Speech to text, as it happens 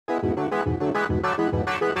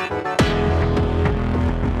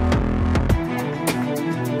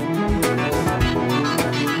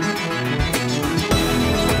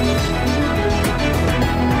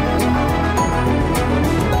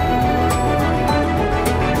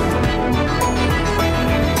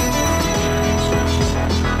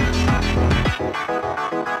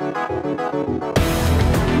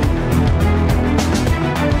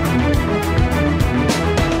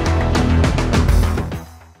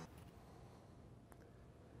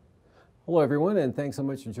Hello everyone, and thanks so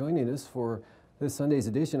much for joining us for this Sunday's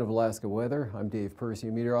edition of Alaska Weather. I'm Dave Percy,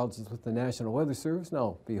 a meteorologist with the National Weather Service, and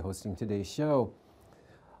I'll be hosting today's show.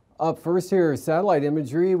 Up first here, satellite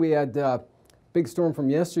imagery. We had a big storm from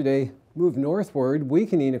yesterday move northward,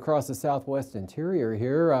 weakening across the southwest interior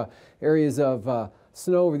here. Areas of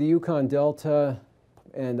snow over the Yukon Delta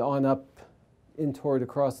and on up in toward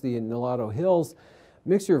across the Nulato Hills.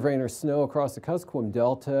 Mixture of rain or snow across the Kuskokwim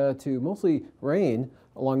Delta to mostly rain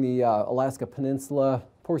along the Alaska Peninsula,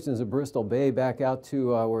 portions of Bristol Bay back out to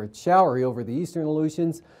where it's showery over the eastern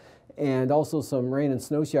Aleutians, and also some rain and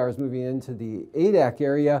snow showers moving into the Adak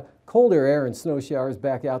area. Colder air and snow showers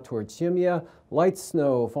back out toward Shimya. Light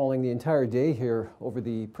snow falling the entire day here over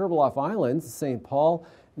the Pribilof Islands, St. Paul.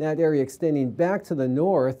 That area extending back to the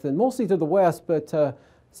north and mostly to the west, but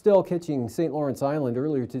still catching St. Lawrence Island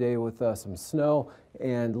earlier today with some snow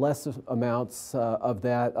and less amounts of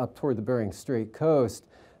that up toward the Bering Strait coast.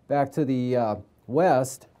 Back to the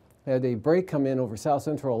west, had a break come in over south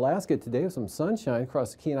central Alaska today with some sunshine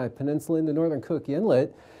across the Kenai Peninsula into northern Cook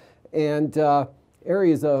Inlet, and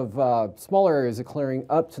areas of smaller areas of clearing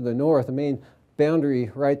up to the north. The main boundary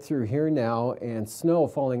right through here now, and snow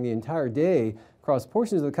falling the entire day across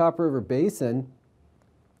portions of the Copper River Basin.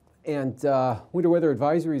 And winter weather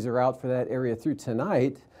advisories are out for that area through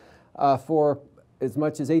tonight for as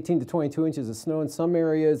much as 18 to 22 inches of snow in some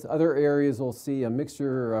areas. Other areas will see a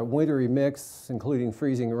mixture, a wintry mix, including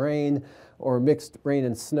freezing rain or mixed rain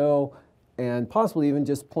and snow, and possibly even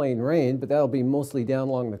just plain rain, but that'll be mostly down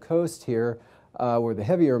along the coast here where the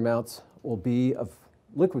heavier amounts will be of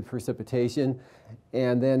liquid precipitation,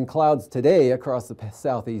 and then clouds today across the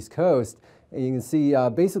southeast coast. And you can see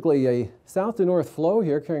basically a south to north flow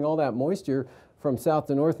here carrying all that moisture from south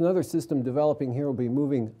to north. Another system developing here will be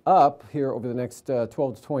moving up here over the next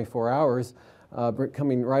 12 to 24 hours,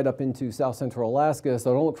 coming right up into south central Alaska.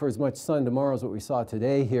 So don't look for as much sun tomorrow as what we saw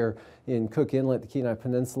today here in Cook Inlet, the Kenai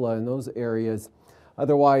Peninsula, and those areas.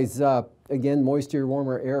 Otherwise, again, moisture,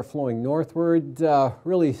 warmer air flowing northward.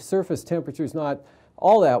 Really, surface temperatures not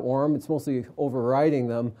all that warm. It's mostly overriding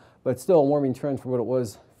them, but still a warming trend for what it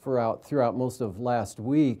was throughout most of last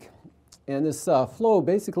week. And this flow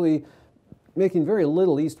basically making very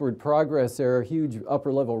little eastward progress there, a huge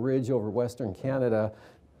upper level ridge over western Canada,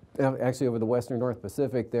 actually over the western North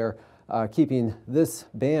Pacific there, keeping this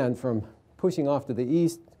band from pushing off to the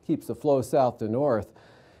east, keeps the flow south to north.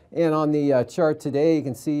 And on the chart today, you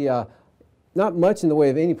can see not much in the way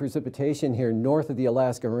of any precipitation here north of the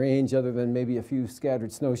Alaska Range, other than maybe a few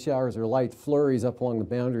scattered snow showers or light flurries up along the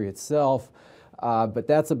boundary itself. But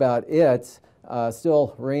that's about it.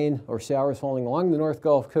 Still rain or showers falling along the North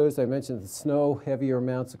Gulf Coast. I mentioned the snow, heavier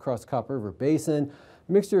amounts across the Copper River Basin.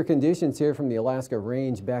 Mixture of conditions here from the Alaska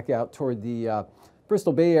Range back out toward the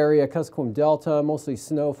Bristol Bay area, Kuskokwim Delta, mostly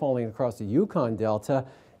snow falling across the Yukon Delta,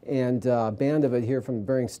 and a band of it here from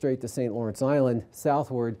Bering Strait to St. Lawrence Island,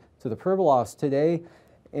 southward to the Pribilofs today.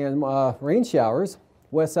 And rain showers,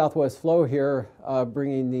 west-southwest flow here,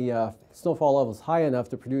 bringing the snowfall levels high enough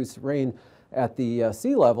to produce rain at the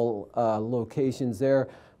sea level locations there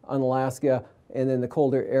on Alaska, and then the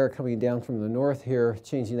colder air coming down from the north here,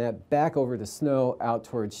 changing that back over to snow out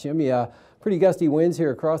towards Shimya. Pretty gusty winds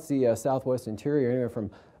here across the southwest interior, anywhere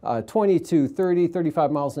from 20 to 30,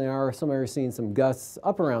 35 miles an hour. Some areas seeing some gusts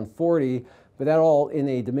up around 40, but that all in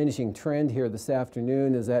a diminishing trend here this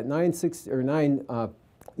afternoon as that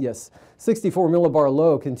 64 millibar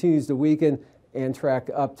low continues to weaken and track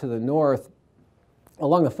up to the north.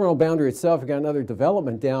 Along the frontal boundary itself, we've got another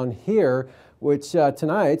development down here, which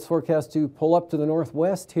tonight's forecast to pull up to the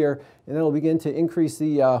northwest here, and that'll begin to increase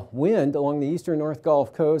the wind along the eastern North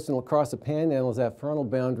Gulf Coast and across the panhandle as that frontal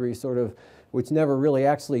boundary sort of, which never really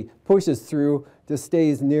actually pushes through, just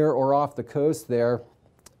stays near or off the coast there.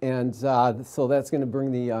 And so that's going to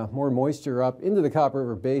bring the more moisture up into the Copper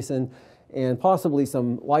River Basin, and possibly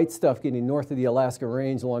some light stuff getting north of the Alaska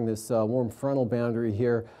Range along this warm frontal boundary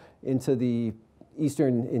here into the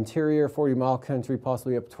eastern interior, 40-mile country,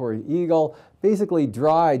 possibly up toward Eagle. Basically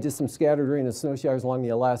dry, just some scattered rain and snow showers along the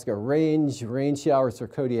Alaska Range, rain showers for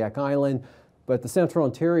Kodiak Island, but the central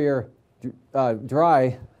interior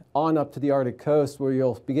dry on up to the Arctic coast, where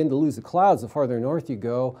you'll begin to lose the clouds the farther north you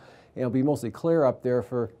go. And it'll be mostly clear up there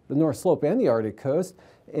for the North Slope and the Arctic coast.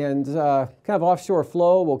 And kind of offshore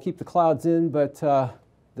flow will keep the clouds in, but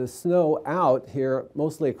the snow out here,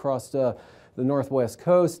 mostly across the northwest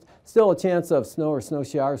coast. Still a chance of snow or snow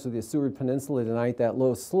showers with the Seward Peninsula tonight. That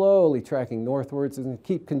low slowly tracking northwards and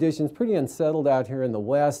keep conditions pretty unsettled out here in the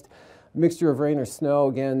west. Mixture of rain or snow,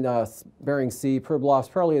 again, Bering Sea, Pribilofs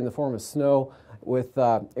probably in the form of snow, with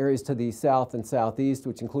areas to the south and southeast,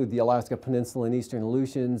 which include the Alaska Peninsula and eastern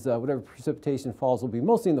Aleutians. Whatever precipitation falls will be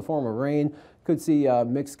mostly in the form of rain. Could see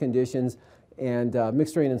mixed conditions and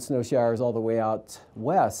mixed rain and snow showers all the way out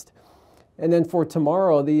west. And then for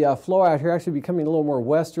tomorrow, the flow out here actually becoming a little more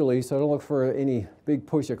westerly, so don't look for any big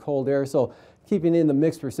push of cold air. So keeping in the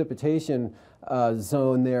mixed precipitation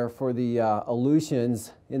zone there for the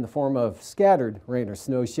Aleutians in the form of scattered rain or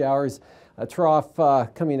snow showers. A trough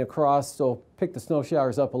coming across, so pick the snow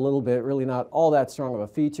showers up a little bit. Really not all that strong of a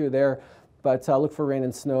feature there, but look for rain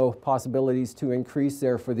and snow possibilities to increase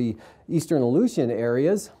there for the eastern Aleutian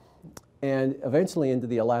areas and eventually into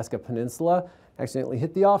the Alaska Peninsula. Accidentally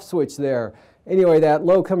hit the off switch there. Anyway, that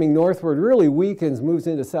low coming northward really weakens, moves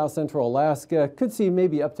into south central Alaska. Could see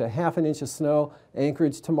maybe up to ½ an inch of snow.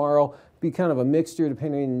 Anchorage tomorrow. Be kind of a mixture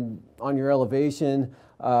depending on your elevation.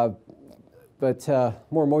 But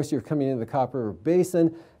more moisture coming into the Copper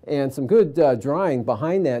Basin, and some good drying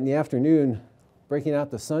behind that in the afternoon, breaking out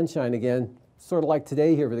the sunshine again, sort of like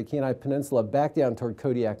today here for the Kenai Peninsula, back down toward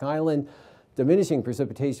Kodiak Island, diminishing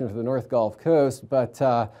precipitation for the North Gulf Coast, but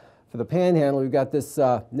for the Panhandle, we've got this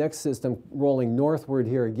next system rolling northward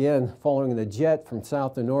here again, following the jet from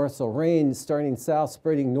south to north, so rain starting south,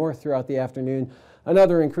 spreading north throughout the afternoon.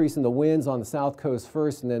 Another increase in the winds on the south coast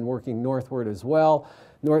first, and then working northward as well.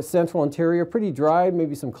 North central interior, pretty dry,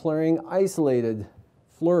 maybe some clearing, isolated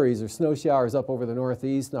flurries or snow showers up over the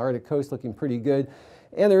northeast. The Arctic coast looking pretty good.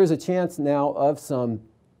 And there is a chance now of some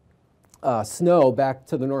snow back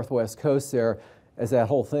to the northwest coast there as that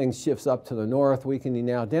whole thing shifts up to the north, weakening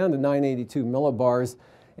now down to 982 millibars.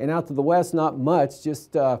 And out to the west, not much,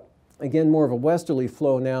 just again, more of a westerly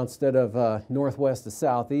flow now instead of northwest to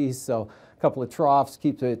southeast. So a couple of troughs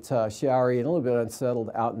keep it showery and a little bit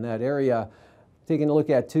unsettled out in that area. Taking a look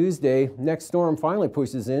at Tuesday, next storm finally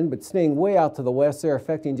pushes in, but staying way out to the west there,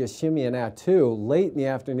 affecting just Shimmy and Attu. Late in the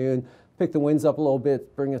afternoon, pick the winds up a little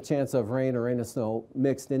bit, bring a chance of rain or rain and snow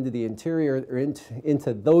mixed into the interior or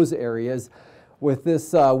into those areas. With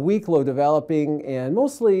this weak low developing and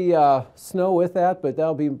mostly snow with that, but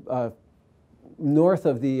that'll be north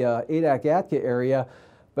of the Adak-Atka area.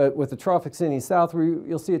 But with the trough extending south,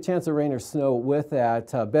 you'll see a chance of rain or snow with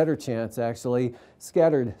that, better chance actually.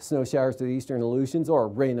 Scattered snow showers to the eastern Aleutians, or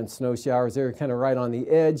rain and snow showers there kind of right on the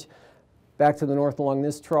edge. Back to the north along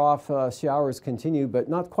this trough, showers continue, but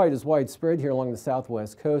not quite as widespread here along the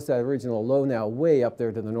southwest coast. That original low now way up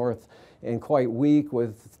there to the north and quite weak,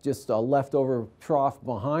 with just a leftover trough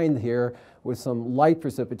behind here with some light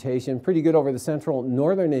precipitation. Pretty good over the central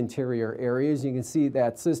northern interior areas. You can see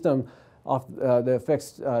that system that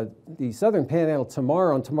affects the southern panhandle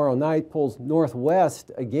tomorrow, and tomorrow night pulls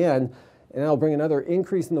northwest again, and that'll bring another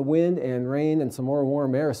increase in the wind and rain and some more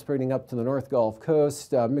warm air spreading up to the North Gulf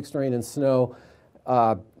Coast. Mixed rain and snow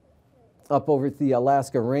up over the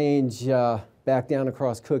Alaska Range, back down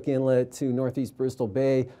across Cook Inlet to northeast Bristol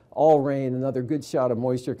Bay. All rain, another good shot of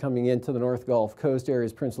moisture coming into the North Gulf Coast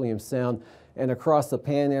areas, Prince William Sound, and across the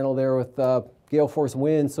panhandle there with gale force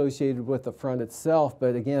wind associated with the front itself.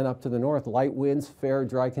 But again, up to the north, light winds, fair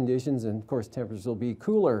dry conditions, and of course temperatures will be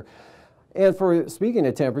cooler. And for speaking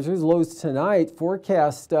of temperatures, lows tonight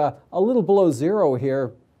forecast a little below zero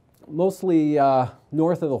here, mostly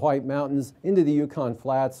north of the White Mountains into the Yukon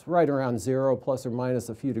Flats, right around zero, plus or minus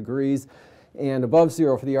a few degrees, and above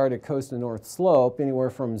zero for the Arctic coast and North Slope, anywhere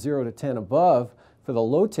from 0 to 10 above for the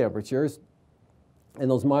low temperatures.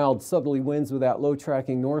 And those mild southerly winds with that low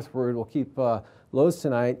tracking northward will keep lows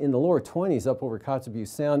tonight in the lower 20s up over Kotzebue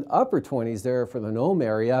Sound, upper 20s there for the Nome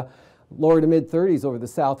area, lower to mid 30s over the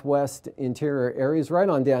southwest interior areas, right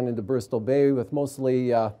on down into Bristol Bay, with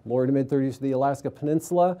mostly lower to mid 30s for the Alaska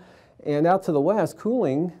Peninsula. And out to the west,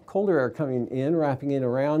 cooling, colder air coming in, wrapping in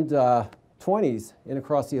around 20s in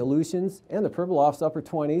across the Aleutians and the Pribilofs, upper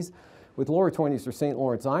 20s, with lower 20s for St.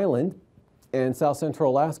 Lawrence Island. And south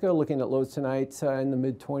central Alaska, looking at lows tonight in the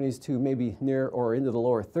mid 20s to maybe near or into the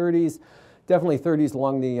lower 30s. Definitely 30s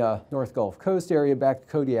along the North Gulf Coast area, back to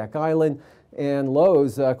Kodiak Island. And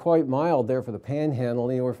lows quite mild there for the Panhandle,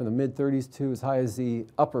 anywhere from the mid 30s to as high as the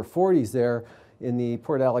upper 40s there in the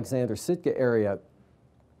Port Alexander Sitka area.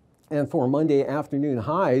 And for Monday afternoon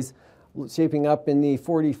highs, shaping up in the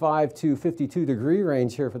 45 to 52 degree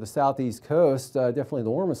range here for the southeast coast. Definitely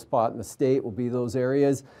the warmest spot in the state will be those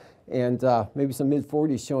areas. And maybe some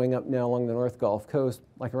mid-40s showing up now along the North Gulf Coast,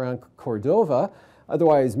 like around Cordova.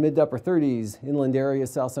 Otherwise, mid to upper 30s, inland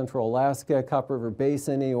areas, south central Alaska, Copper River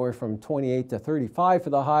Basin, anywhere from 28 to 35 for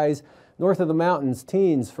the highs. North of the mountains,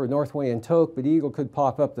 teens for Northway and Tok, but Eagle could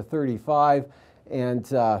pop up to 35. And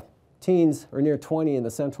teens or near 20 in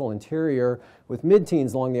the central interior, with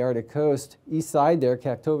mid-teens along the Arctic coast. East side there,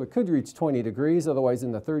 Kaktovik could reach 20 degrees, otherwise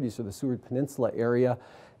in the 30s for the Seward Peninsula area,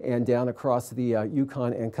 and down across the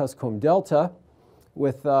Yukon and Kuskokwim Delta,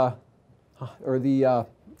 with the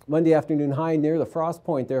Monday afternoon high near the frost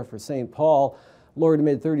point there for St. Paul, lower to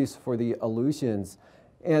mid-30s for the Aleutians.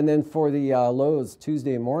 And then for the lows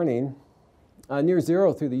Tuesday morning, near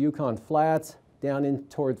zero through the Yukon Flats, down in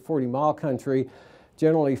toward 40-mile country,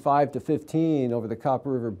 generally 5 to 15 over the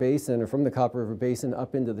Copper River Basin, or from the Copper River Basin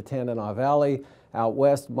up into the Tanana Valley. Out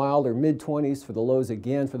west, mild or mid-20s for the lows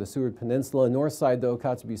again for the Seward Peninsula. North side, though,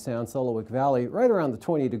 Kotzebue Sound, Selawik Valley, right around the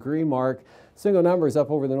 20-degree mark. Single numbers up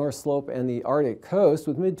over the North Slope and the Arctic coast,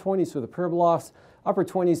 with mid-20s for the Pribilofs, upper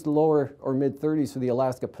 20s to lower or mid-30s for the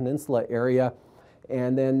Alaska Peninsula area.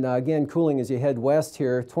 And then again, cooling as you head west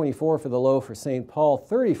here, 24 for the low for St. Paul,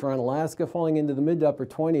 30 for Unalaska, falling into the mid to upper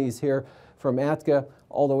 20s here from Atka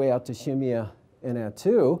all the way out to Shemya and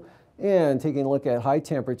Attu. And taking a look at high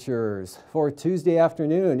temperatures for Tuesday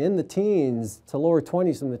afternoon, in the teens to lower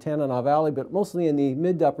 20s from the Tanana Valley, but mostly in the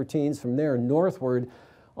mid to upper teens from there northward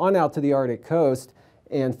on out to the Arctic coast,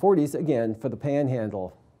 and 40s again for the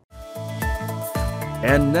Panhandle.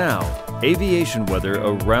 And now, aviation weather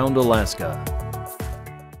around Alaska.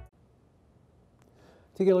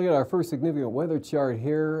 Taking a look at our first significant weather chart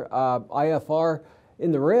here, IFR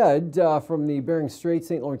in the red from the Bering Strait,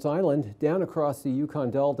 St. Lawrence Island, down across the Yukon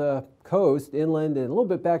Delta coast, inland, and a little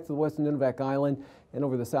bit back to the western Nunivak Island and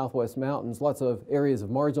over the southwest mountains. Lots of areas of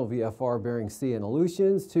marginal VFR, Bering Sea and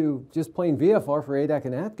Aleutians, to just plain VFR for Adak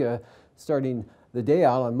and Atka starting the day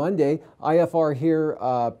out on Monday. IFR here,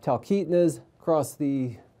 Talkeetnas, across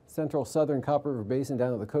the central southern Copper River Basin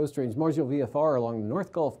down to the Coast Range. Marginal VFR along the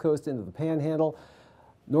North Gulf Coast into the Panhandle.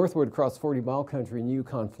 Northward across 40-mile country in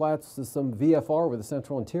Yukon Flats, to some VFR with the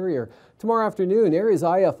central interior. Tomorrow afternoon, areas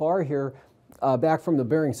IFR here, back from the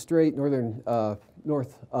Bering Strait,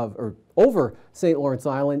 over St. Lawrence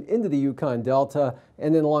Island into the Yukon Delta,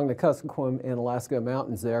 and then along the Kuskokwim and Alaska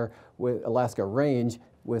Mountains there, with Alaska Range,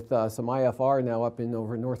 with some IFR now up in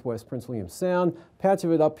over northwest Prince William Sound. Patch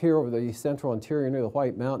of it up here over the central interior near the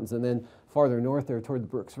White Mountains, and then farther north there toward the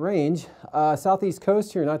Brooks Range. Southeast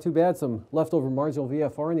coast here, not too bad. Some leftover marginal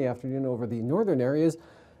VFR in the afternoon over the northern areas.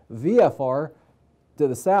 VFR to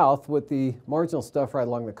the south with the marginal stuff right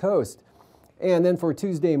along the coast. And then for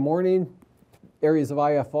Tuesday morning, areas of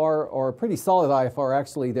IFR, or pretty solid IFR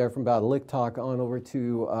actually there from about Licktock on over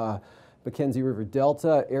to Mackenzie River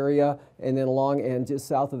Delta area, and then along and just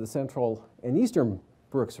south of the central and eastern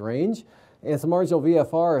Brooks Range. And some marginal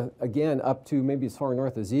VFR, again, up to maybe as far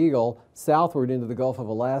north as Eagle, southward into the Gulf of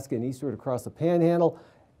Alaska and eastward across the Panhandle.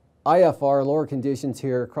 IFR, lower conditions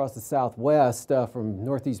here across the southwest from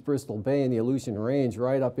northeast Bristol Bay and the Aleutian Range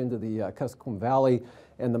right up into the Kuskokwim Valley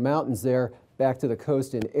and the mountains there back to the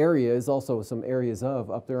coast in areas, also some areas of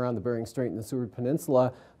up there around the Bering Strait and the Seward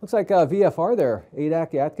Peninsula. Looks like VFR there,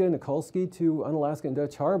 Adak, Atka, Nikolsky to Unalaska and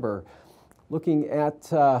Dutch Harbor. Looking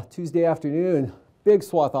at Tuesday afternoon, big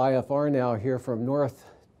swath IFR now here from north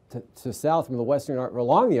to south from the western,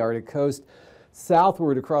 along the Arctic coast,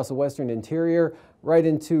 southward across the western interior, right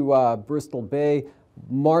into Bristol Bay.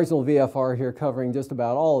 Marginal VFR here covering just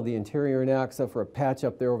about all of the interior now, except for a patch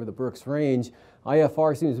up there over the Brooks Range.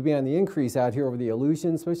 IFR seems to be on the increase out here over the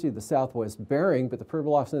Aleutians, especially the southwest Bering, but the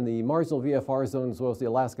Pribilofs in the marginal VFR zone, as well as the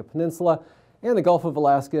Alaska Peninsula and the Gulf of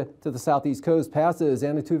Alaska to the southeast coast. Passes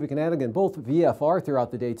Anatuvik and Atigan, both VFR throughout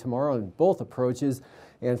the day tomorrow in both approaches.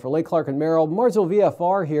 And for Lake Clark and Merrill, marginal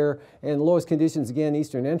VFR here, and lowest conditions again,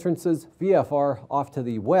 eastern entrances, VFR off to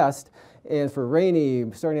the west. And for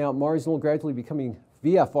Rainy, starting out marginal, gradually becoming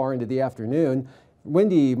VFR into the afternoon.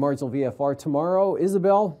 Windy, marginal VFR tomorrow.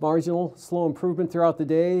 Isabel, marginal, slow improvement throughout the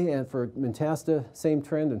day. And for Mentasta, same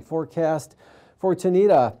trend and forecast. For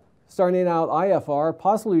Tanita, starting out IFR,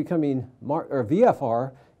 possibly becoming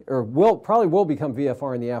VFR, or probably will become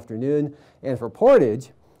VFR in the afternoon. And for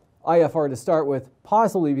Portage, IFR to start with,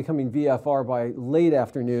 possibly becoming VFR by late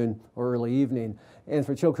afternoon or early evening. And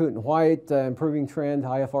for Chilkoot and White, improving trend,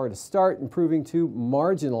 IFR to start, improving to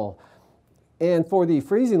marginal. And for the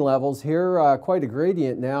freezing levels here, quite a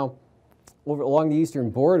gradient now over along the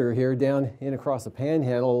eastern border here, down in across the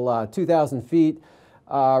Panhandle, 2,000 feet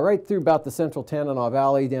right through about the central Tanana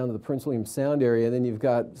Valley down to the Prince William Sound area. And then you've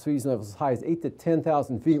got sea levels as high as 8,000 to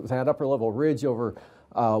 10,000 feet with that upper level ridge over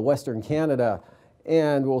western Canada.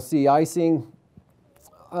 And we'll see icing.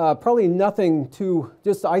 Probably nothing too,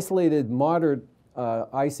 just isolated moderate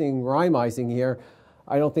icing, rime icing here.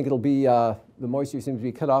 I don't think it'll be, the moisture seems to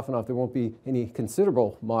be cut off enough. There won't be any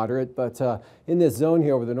considerable moderate, but in this zone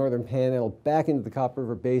here over the northern panhandle, back into the Copper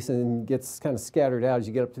River Basin, gets kind of scattered out as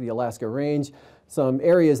you get up to the Alaska Range. Some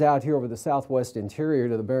areas out here over the southwest interior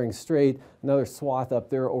to the Bering Strait, another swath up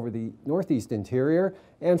there over the northeast interior,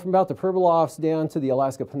 and from about the Pribilofs down to the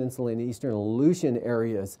Alaska Peninsula and eastern Aleutian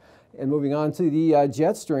areas. And moving on to the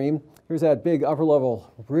jet stream, here's that big upper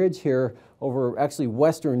level ridge here over actually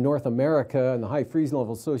western North America and the high freezing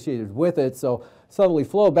level associated with it. So southerly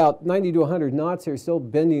flow about 90 to 100 knots here, still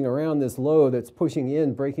bending around this low that's pushing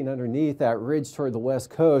in, breaking underneath that ridge toward the west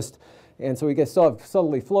coast. And so we still have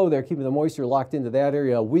southerly flow there, keeping the moisture locked into that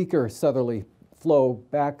area. A weaker southerly flow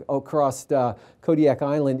back across Kodiak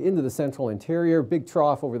Island into the central interior. Big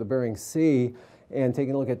trough over the Bering Sea. And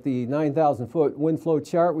taking a look at the 9,000-foot wind flow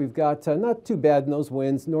chart, we've got not too bad in those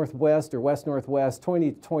winds, northwest or west-northwest,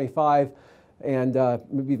 20 to 25, and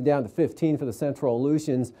maybe even down to 15 for the central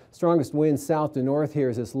Aleutians. Strongest wind south to north here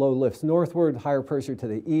as this low lifts northward, higher pressure to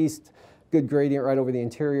the east. Good gradient right over the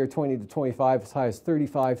interior, 20 to 25, as high as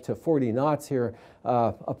 35 to 40 knots here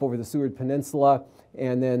up over the Seward Peninsula.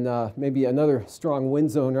 And then maybe another strong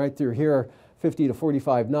wind zone right through here, 50 to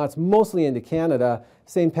 45 knots, mostly into Canada.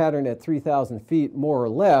 Same pattern at 3,000 feet, more or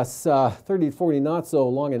less. 30 to 40 knots, so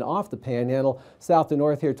along and off the panhandle. South to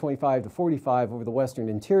north here, 25 to 45 over the western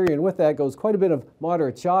interior. And with that goes quite a bit of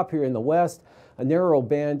moderate chop here in the west, a narrow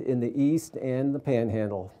band in the east, and the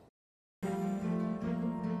panhandle.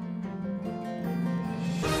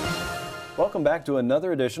 Welcome back to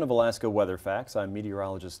another edition of Alaska Weather Facts. I'm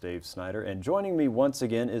meteorologist Dave Snider, and joining me once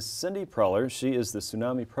again is Cindy Preller. She is the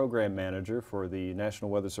Tsunami Program Manager for the National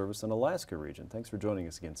Weather Service in Alaska region. Thanks for joining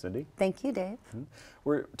us again, Cindy. Thank you, Dave.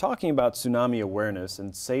 We're talking about tsunami awareness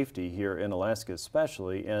and safety here in Alaska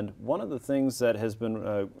especially, and one of the things that has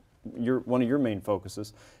been one of your main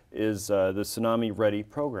focuses is the Tsunami Ready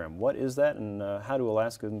program. What is that, and how do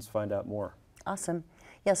Alaskans find out more? Awesome.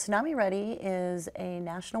 Yeah, Tsunami Ready is a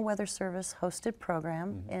National Weather Service hosted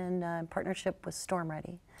program in partnership with Storm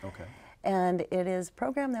Ready. Okay. And it is a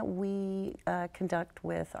program that we conduct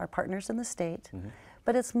with our partners in the state,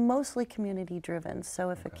 but it's mostly community driven.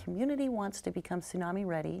 So if a community wants to become Tsunami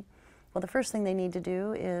Ready, well, the first thing they need to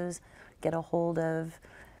do is get a hold of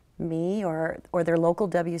me or their local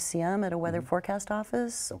WCM at a weather forecast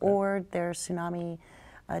office or their tsunami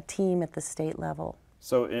team at the state level.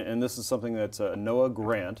 So, and this is something that's a NOAA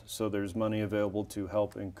grant, so there's money available to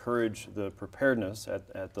help encourage the preparedness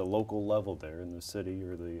at the local level there in the city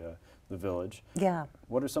or the village. Yeah.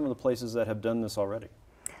 What are some of the places that have done this already?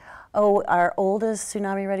 Oh, our oldest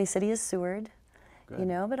Tsunami Ready city is Seward, you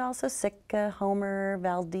know, but also Sitka, Homer,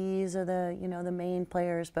 Valdez are the, you know, the main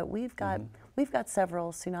players, but we've got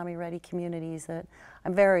several Tsunami Ready communities that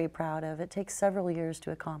I'm very proud of. It takes several years to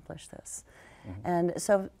accomplish this. And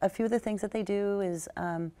so a few of the things that they do is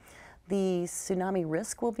the tsunami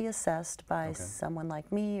risk will be assessed by someone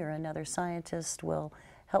like me or another scientist will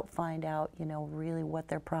help find out, you know, really what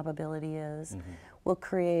their probability is. We'll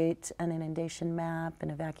create an inundation map,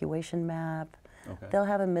 an evacuation map. They'll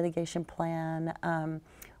have a mitigation plan.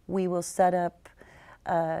 We will set up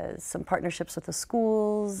some partnerships with the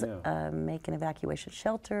schools, make an evacuation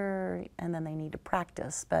shelter, and then they need to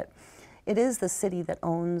practice. But it is the city that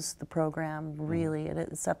owns the program, really.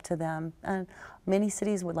 It's up to them. And many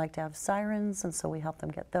cities would like to have sirens, and so we help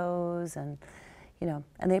them get those, and, you know,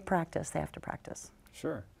 and they practice. They have to practice.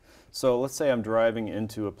 Sure. So let's say I'm driving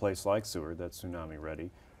into a place like Seward that's tsunami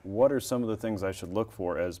ready. What are some of the things I should look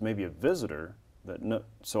for as maybe a visitor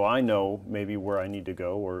so I know maybe where I need to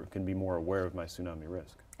go or can be more aware of my tsunami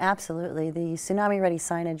risk? Absolutely. The Tsunami Ready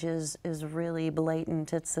signage is really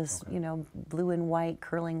blatant. It's this, you know, blue and white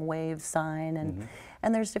curling wave sign,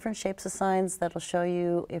 and there's different shapes of signs that'll show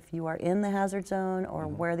you if you are in the hazard zone or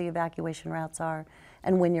where the evacuation routes are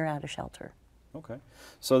and when you're out of shelter. Okay.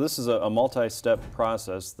 So this is a multi-step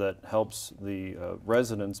process that helps the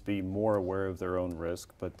residents be more aware of their own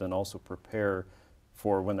risk, but then also prepare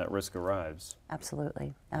for when that risk arrives.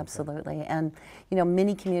 Absolutely. Absolutely. And, you know,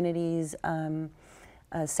 many communities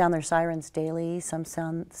sound their sirens daily, some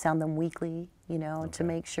sound them weekly, you know, to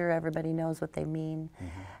make sure everybody knows what they mean.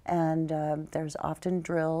 And there's often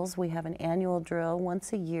drills. We have an annual drill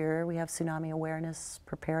once a year. We have Tsunami Awareness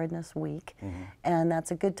Preparedness Week, and that's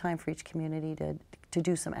a good time for each community to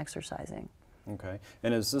do some exercising. Okay.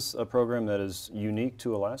 And is this a program that is unique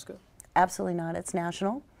to Alaska? Absolutely not. It's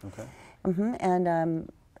national. Okay. And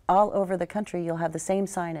all over the country, you'll have the same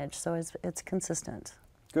signage, so it's consistent.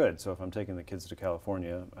 Good. So if I'm taking the kids to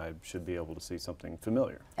California, I should be able to see something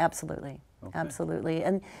familiar. Absolutely. Okay. Absolutely.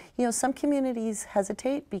 And, you know, some communities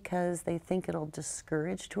hesitate because they think it'll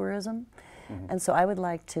discourage tourism. And so I would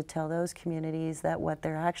like to tell those communities that what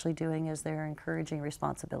they're actually doing is they're encouraging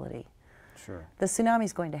responsibility. Sure. The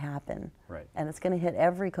tsunami's going to happen. Right. And it's going to hit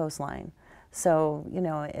every coastline. So, you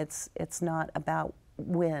know, it's not about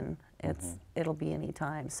when. It'll be any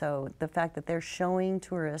time. So the fact that they're showing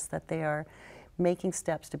tourists that they are making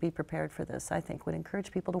steps to be prepared for this, I think, would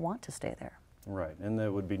encourage people to want to stay there. Right. And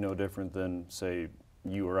that would be no different than, say,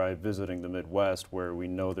 you or I visiting the Midwest, where we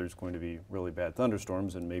know there's going to be really bad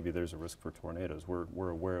thunderstorms and maybe there's a risk for tornadoes. We're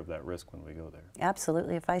aware of that risk when we go there.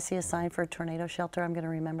 Absolutely. If I see a sign for a tornado shelter, I'm going to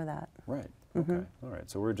remember that. Right. Okay. All right.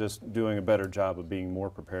 So we're just doing a better job of being more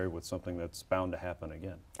prepared with something that's bound to happen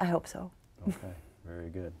again. I hope so. Okay. Very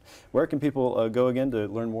good. Where can people go again to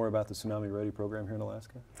learn more about the Tsunami Ready program here in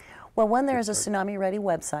Alaska? Well, one, there is a Tsunami Ready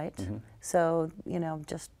website. So, you know,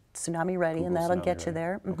 just Tsunami Ready, Google and that'll Tsunami get you Ready.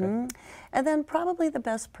 there. Okay. And then probably the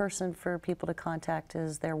best person for people to contact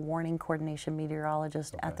is their warning coordination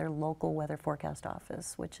meteorologist at their local weather forecast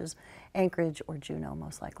office, which is Anchorage or Juneau,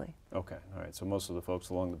 most likely. Okay. All right. So most of the folks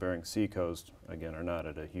along the Bering Sea coast, again, are not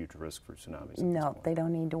at a huge risk for tsunamis. No, they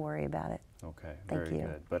don't need to worry about it. Okay, Thank very you.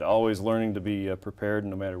 good. But always learning to be prepared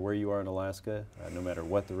no matter where you are in Alaska, no matter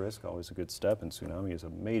what the risk, always a good step. And tsunami is a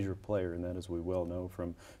major player in that, as we well know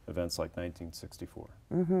from events like 1964.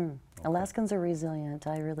 Okay. Alaskans are resilient.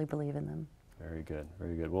 I really believe in them. Very good,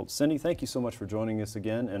 very good. Well, Cindy, thank you so much for joining us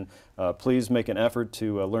again, and please make an effort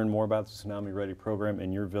to learn more about the Tsunami Ready program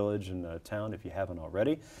in your village and town if you haven't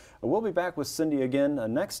already. We'll be back with Cindy again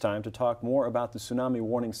next time to talk more about the Tsunami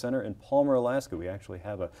Warning Center in Palmer, Alaska. We actually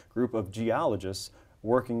have a group of geologists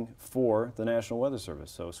working for the National Weather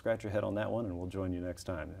Service, so scratch your head on that one and we'll join you next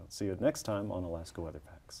time. See you next time on Alaska Weather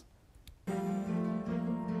Packs.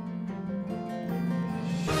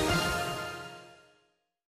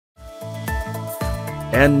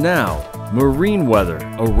 And now, marine weather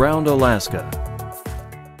around Alaska.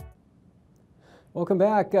 Welcome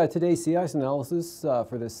back. Today's sea ice analysis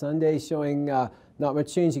for this Sunday showing not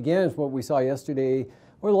much change again from what we saw yesterday,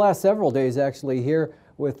 or the last several days actually here,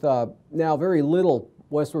 with now very little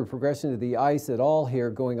westward progression of the ice at all here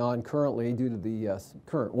going on currently due to the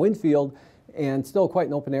current wind field, and still quite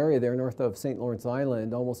an open area there north of St. Lawrence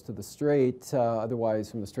Island, almost to the strait,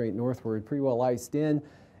 otherwise from the strait northward, pretty well iced in.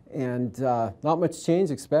 And not much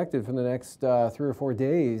change expected for the next 3 or 4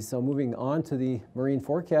 days. So moving on to the marine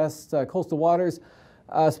forecast, coastal waters,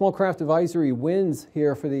 small craft advisory winds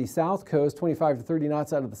here for the south coast, 25 to 30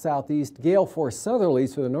 knots out of the southeast. Gale force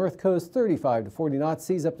southerlies for the north coast, 35 to 40 knots,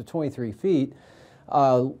 seas up to 23 feet.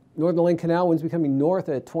 Northern Link Canal winds becoming north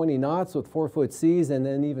at 20 knots with 4-foot seas, and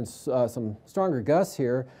then even some stronger gusts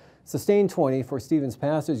here. Sustained 20 for Stevens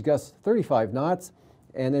Passage, gusts 35 knots.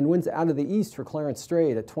 And then winds out of the east for Clarence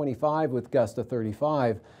Strait at 25 with gusts to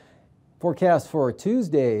 35. Forecast for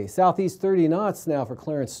Tuesday, southeast 30 knots now for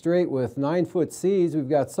Clarence Strait with 9-foot seas. We've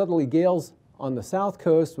got southerly gales on the south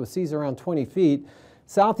coast with seas around 20 feet.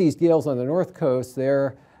 Southeast gales on the north coast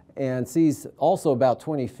there, and seas also about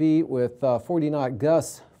 20 feet with 40-knot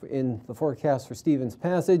gusts in the forecast for Stevens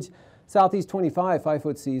Passage. Southeast 25,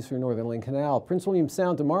 5-foot seas for Northern Link Canal. Prince William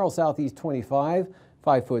Sound tomorrow, southeast 25.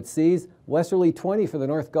 5-foot seas, westerly 20 for the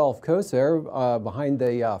North Gulf Coast there behind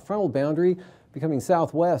the frontal boundary, becoming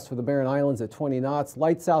southwest for the Barren Islands at 20 knots.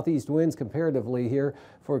 Light southeast winds comparatively here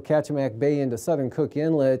for Kachemak Bay into southern Cook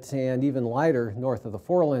Inlet, and even lighter north of the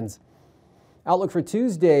Forelands. Outlook for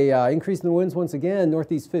Tuesday, increase in the winds once again,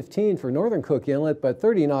 northeast 15 for northern Cook Inlet, but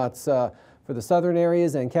 30 knots for the southern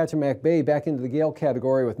areas, and Kachemak Bay back into the gale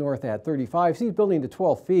category with north at 35. Seas building to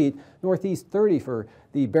 12 feet, northeast 30 for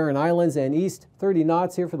the Barren Islands, and east 30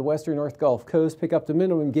 knots here for the western North Gulf Coast. Pick up to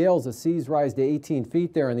minimum gales as seas rise to 18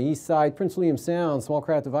 feet there on the east side. Prince William Sound, small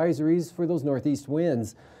craft advisories for those northeast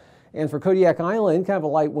winds. And for Kodiak Island, kind of a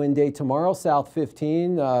light wind day tomorrow, south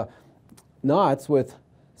 15 knots with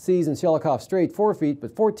seas in Shelikof Strait 4 feet,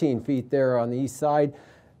 but 14 feet there on the east side.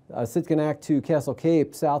 Sitkinak to Castle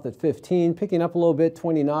Cape, south at 15, picking up a little bit,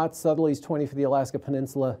 20 knots, southerlies 20 for the Alaska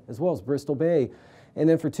Peninsula, as well as Bristol Bay. And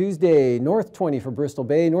then for Tuesday, north 20 for Bristol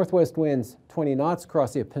Bay, northwest winds 20 knots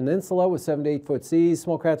across the peninsula with 7 to 8 foot seas.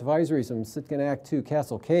 Small craft advisories from Sitkinak to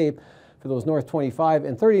Castle Cape for those north 25,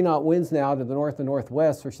 and 30 knot winds now to the north and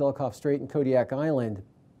northwest for Shelikof Strait and Kodiak Island.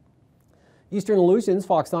 Eastern Aleutians,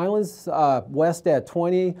 Fox Islands, west at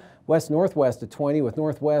 20, west-northwest at 20, with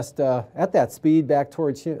northwest at that speed back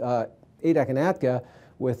towards Adak and Atka,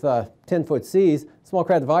 with 10-foot seas. Small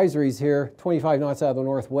craft advisories here, 25 knots out of the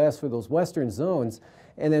northwest for those western zones.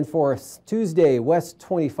 And then for Tuesday, west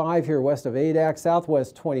 25 here west of Adak,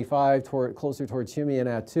 southwest 25 closer toward Chimney and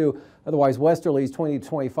Attu. Otherwise, westerlies 20 to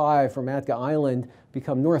 25 from Atka Island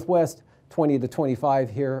become northwest 20 to 25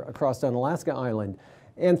 here across Unalaska Island.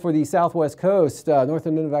 And for the southwest coast, north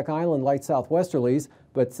of Nunivak Island, light southwesterlies,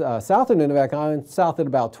 but south of Nunivak Island, south at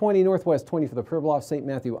about 20, northwest 20 for the Pribilof, St.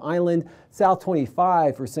 Matthew Island, south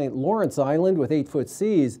 25 for St. Lawrence Island with 8-foot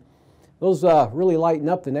seas. Those really lighten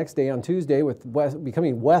up the next day on Tuesday with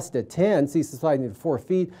becoming west at 10, seas subsiding to 4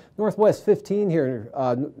 feet. Northwest 15 here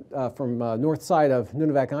from north side of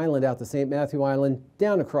Nunivak Island out to St. Matthew Island,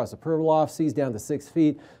 down across the Pribilof, seas down to 6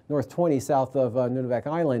 feet. North 20 south of Nunivak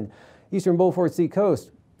Island. Eastern Beaufort Sea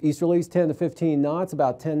coast, easterlies 10 to 15 knots,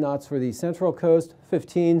 about 10 knots for the central coast,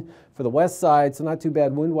 15 for the west side, so not too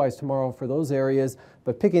bad wind-wise tomorrow for those areas,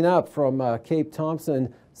 but picking up from Cape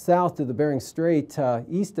Thompson south to the Bering Strait,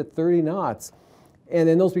 east at 30 knots. And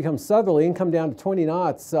then those become southerly and come down to 20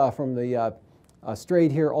 knots from the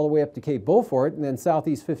strait here all the way up to Cape Beaufort, and then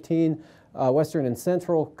southeast 15, western and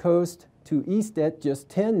central coast to east at just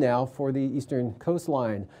 10 now for the eastern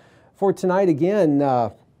coastline. For tonight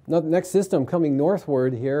again, next system coming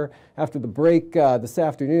northward here after the break this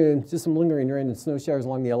afternoon. Just some lingering rain and snow showers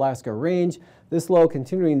along the Alaska Range. This low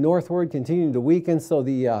continuing northward, continuing to weaken, so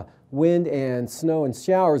the wind and snow and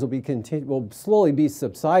showers will slowly be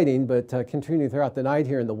subsiding, but continuing throughout the night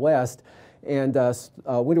here in the west. And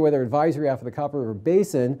winter weather advisory after the Copper River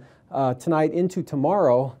Basin tonight into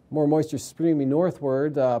tomorrow. More moisture streaming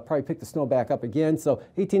northward, probably pick the snow back up again. So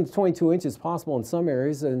 18 to 22 inches possible in some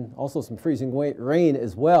areas, and also some freezing rain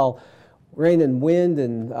as well. Rain and wind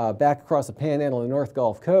and back across the Panhandle and the North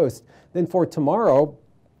Gulf Coast. Then for tomorrow,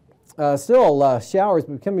 still showers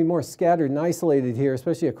becoming more scattered and isolated here,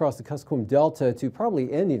 especially across the Kuskokwim Delta to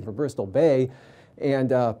probably ending for Bristol Bay.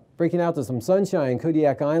 And breaking out to some sunshine,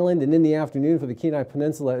 Kodiak Island, and in the afternoon for the Kenai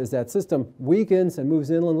Peninsula as that system weakens and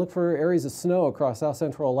moves inland. Look for areas of snow across south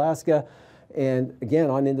central Alaska, and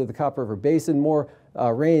again on into the Copper River Basin. More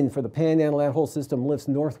rain for the Panhandle. That whole system lifts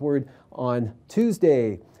northward on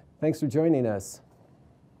Tuesday. Thanks for joining us.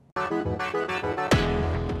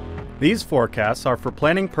 These forecasts are for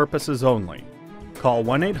planning purposes only. Call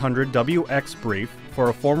 1-800-WX-BRIEF for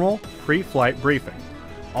a formal pre-flight briefing.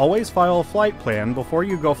 Always file a flight plan before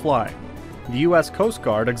you go flying. The U.S. Coast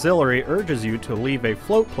Guard Auxiliary urges you to leave a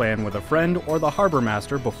float plan with a friend or the harbor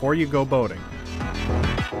master before you go boating.